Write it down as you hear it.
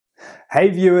Hey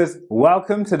viewers,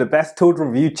 welcome to the Best Tools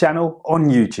Review channel on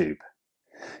YouTube.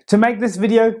 To make this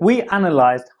video, we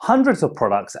analysed hundreds of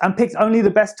products and picked only the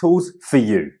best tools for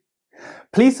you.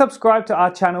 Please subscribe to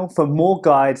our channel for more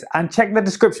guides and check the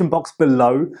description box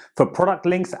below for product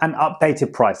links and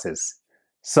updated prices.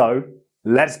 So,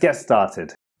 let's get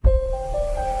started.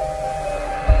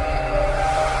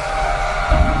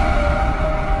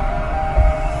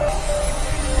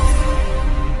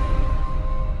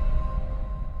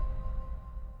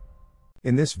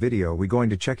 In this video we're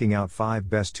going to checking out 5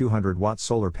 best 200 watt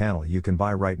solar panel you can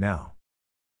buy right now.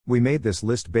 We made this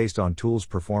list based on tools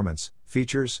performance,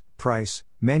 features, price,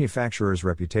 manufacturer's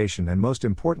reputation and most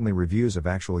importantly reviews of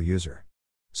actual user.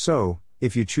 So,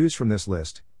 if you choose from this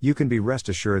list, you can be rest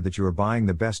assured that you are buying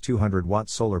the best 200 watt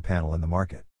solar panel in the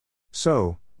market.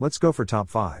 So, let's go for top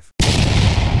 5.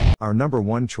 Our number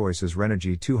 1 choice is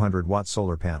Renogy 200 watt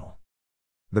solar panel.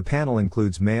 The panel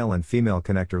includes male and female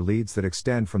connector leads that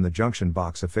extend from the junction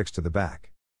box affixed to the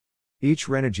back. Each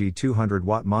Renogy 200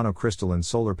 watt monocrystalline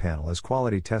solar panel is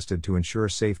quality tested to ensure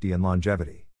safety and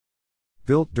longevity.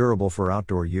 Built durable for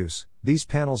outdoor use, these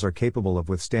panels are capable of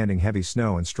withstanding heavy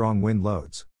snow and strong wind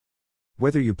loads.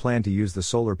 Whether you plan to use the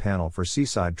solar panel for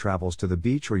seaside travels to the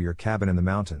beach or your cabin in the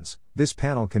mountains, this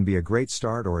panel can be a great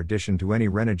start or addition to any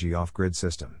Renogy off-grid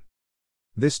system.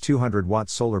 This 200 watt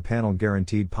solar panel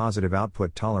guaranteed positive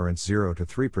output tolerance 0 to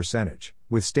 3%,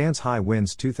 withstands high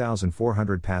winds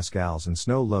 2,400 pascals and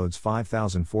snow loads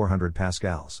 5,400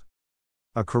 pascals.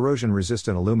 A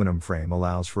corrosion-resistant aluminum frame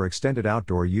allows for extended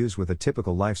outdoor use with a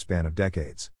typical lifespan of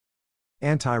decades.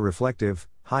 Anti-reflective,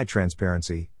 high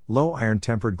transparency, low iron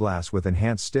tempered glass with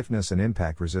enhanced stiffness and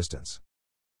impact resistance.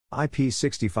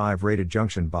 IP65 rated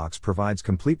junction box provides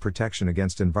complete protection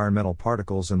against environmental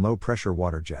particles and low pressure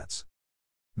water jets.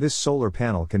 This solar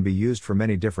panel can be used for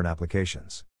many different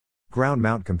applications. Ground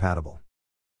mount compatible.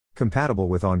 Compatible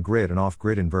with on-grid and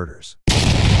off-grid inverters.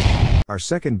 Our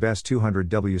second best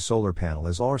 200W solar panel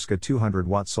is Alrska 200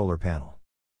 watt solar panel.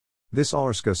 This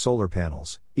Alrska solar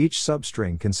panels, each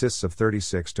substring consists of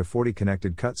 36 to 40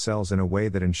 connected cut cells in a way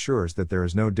that ensures that there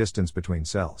is no distance between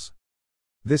cells.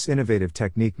 This innovative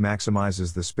technique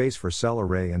maximizes the space for cell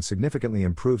array and significantly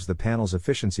improves the panel's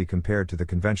efficiency compared to the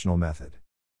conventional method.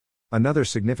 Another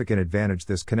significant advantage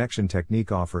this connection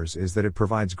technique offers is that it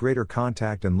provides greater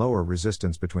contact and lower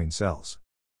resistance between cells.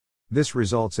 This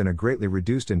results in a greatly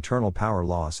reduced internal power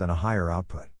loss and a higher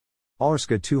output.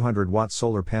 Alrska 200 watt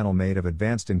solar panel made of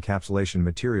advanced encapsulation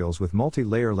materials with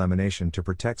multi-layer lamination to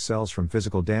protect cells from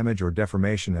physical damage or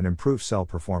deformation and improve cell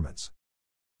performance.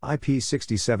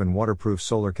 IP67 waterproof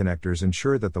solar connectors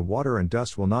ensure that the water and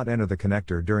dust will not enter the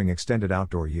connector during extended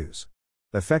outdoor use,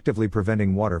 effectively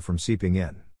preventing water from seeping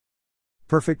in.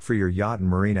 Perfect for your yacht and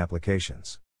marine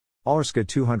applications. Alrska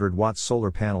 200 watts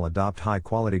solar panel adopt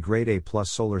high-quality grade A+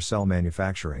 solar cell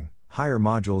manufacturing, higher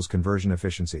modules conversion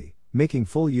efficiency, making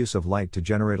full use of light to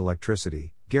generate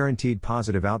electricity, guaranteed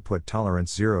positive output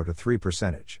tolerance 0 to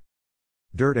 3%.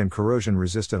 Dirt and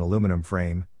corrosion-resistant aluminum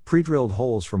frame, pre-drilled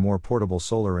holes for more portable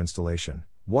solar installation,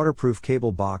 waterproof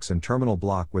cable box and terminal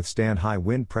block withstand high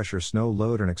wind pressure, snow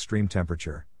load and extreme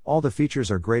temperature. All the features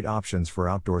are great options for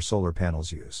outdoor solar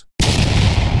panels use.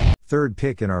 Third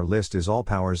pick in our list is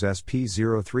Allpower's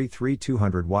SP033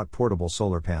 200 watt portable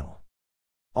solar panel.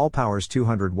 Allpower's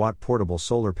 200 watt portable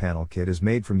solar panel kit is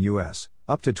made from US,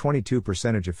 up to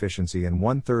 22% efficiency and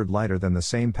 1/3 lighter than the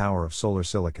same power of solar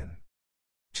silicon.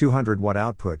 200 watt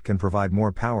output can provide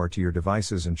more power to your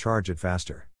devices and charge it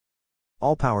faster.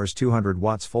 Allpower's 200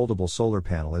 watts foldable solar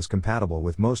panel is compatible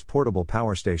with most portable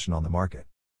power station on the market.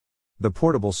 The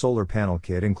portable solar panel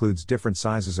kit includes different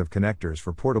sizes of connectors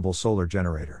for portable solar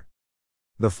generator.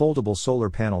 The foldable solar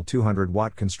panel 200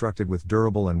 watt constructed with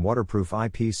durable and waterproof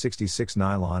IP66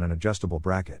 nylon and adjustable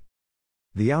bracket.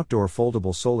 The outdoor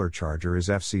foldable solar charger is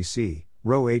FCC,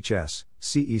 RoHS,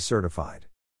 CE certified.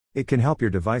 It can help your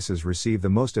devices receive the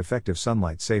most effective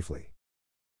sunlight safely.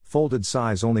 Folded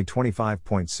size only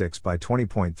 25.6 by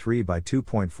 20.3 by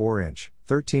 2.4 inch,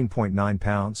 13.9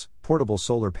 pounds, portable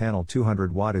solar panel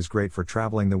 200 watt is great for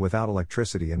traveling without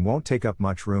electricity and won't take up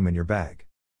much room in your bag.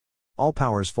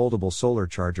 Allpower's foldable solar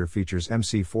charger features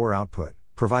MC4 output,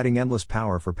 providing endless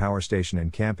power for power station in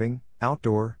camping,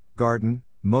 outdoor, garden,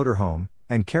 motorhome,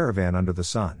 and caravan under the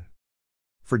sun.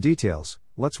 For details,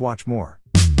 let's watch more.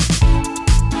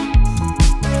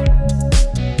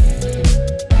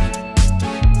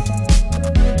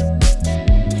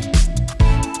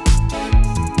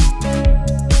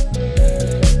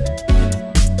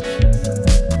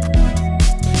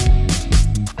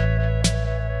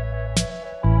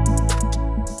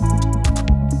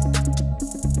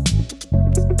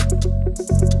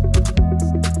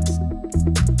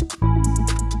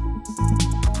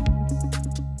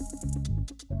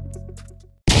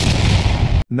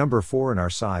 Number 4 in our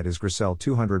side is GRECELL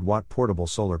 200 watt portable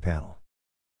solar panel.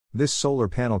 This solar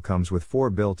panel comes with 4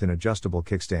 built-in adjustable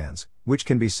kickstands, which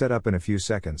can be set up in a few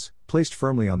seconds, placed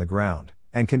firmly on the ground,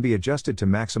 and can be adjusted to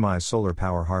maximize solar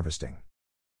power harvesting.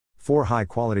 4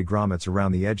 high-quality grommets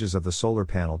around the edges of the solar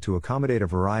panel to accommodate a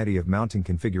variety of mounting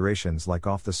configurations like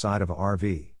off the side of a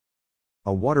RV.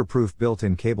 A waterproof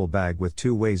built-in cable bag with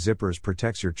 2-way zippers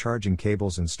protects your charging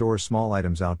cables and stores small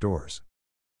items outdoors.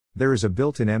 There is a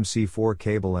built-in MC4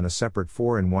 cable and a separate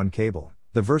 4-in-1 cable.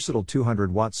 The versatile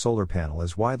 200-watt solar panel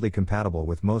is widely compatible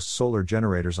with most solar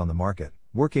generators on the market,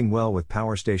 working well with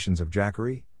power stations of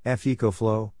Jackery,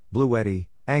 EcoFlow, Bluetti,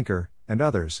 Anchor, and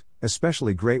others,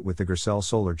 especially great with the GRECELL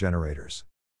solar generators.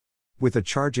 With a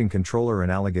charging controller and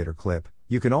alligator clip,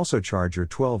 you can also charge your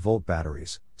 12-volt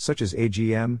batteries, such as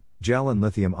AGM, gel and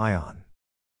lithium-ion.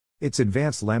 Its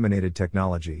advanced laminated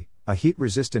technology, a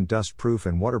heat-resistant dust-proof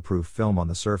and waterproof film on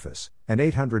the surface, and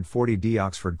 840D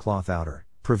Oxford cloth outer,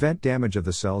 prevent damage of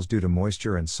the cells due to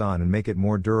moisture and sun and make it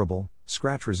more durable,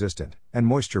 scratch-resistant, and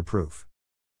moisture-proof.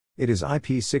 It is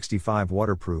IP65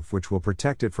 waterproof, which will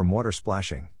protect it from water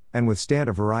splashing, and withstand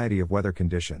a variety of weather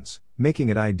conditions, making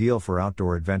it ideal for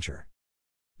outdoor adventure.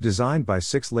 Designed by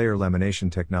 6-layer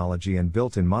lamination technology and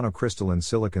built in monocrystalline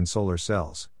silicon solar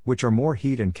cells, which are more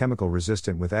heat and chemical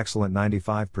resistant with excellent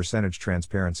 95%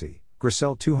 transparency,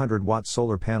 GRECELL 200-watt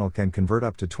solar panel can convert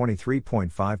up to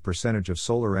 23.5% of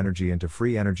solar energy into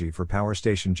free energy for power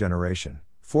station generation,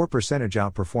 4%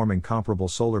 outperforming comparable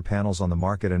solar panels on the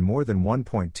market and more than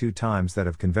 1.2 times that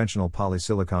of conventional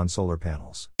polysilicon solar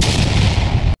panels.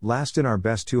 Last in our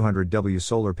best 200W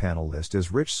solar panel list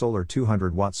is Rich Solar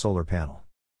 200-watt solar panel.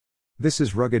 This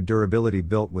is rugged durability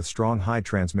built with strong high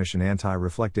transmission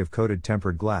anti-reflective coated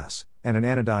tempered glass, and an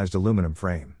anodized aluminum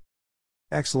frame.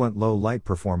 Excellent low light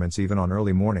performance even on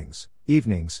early mornings,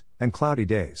 evenings, and cloudy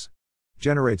days.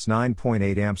 Generates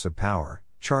 9.8 amps of power,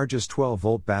 charges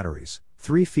 12-volt batteries,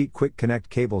 3 feet quick connect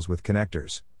cables with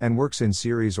connectors, and works in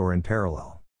series or in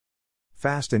parallel.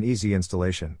 Fast and easy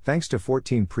installation thanks to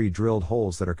 14 pre-drilled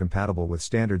holes that are compatible with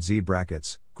standard Z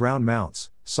brackets, ground mounts,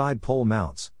 side pole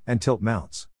mounts, and tilt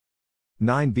mounts.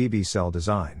 9 BB cell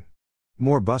design.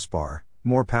 More bus bar,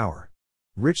 more power.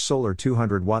 Rich Solar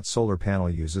 200-watt solar panel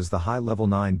uses the high-level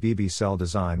 9 BB cell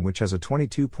design, which has a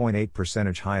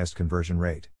 22.8% highest conversion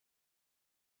rate.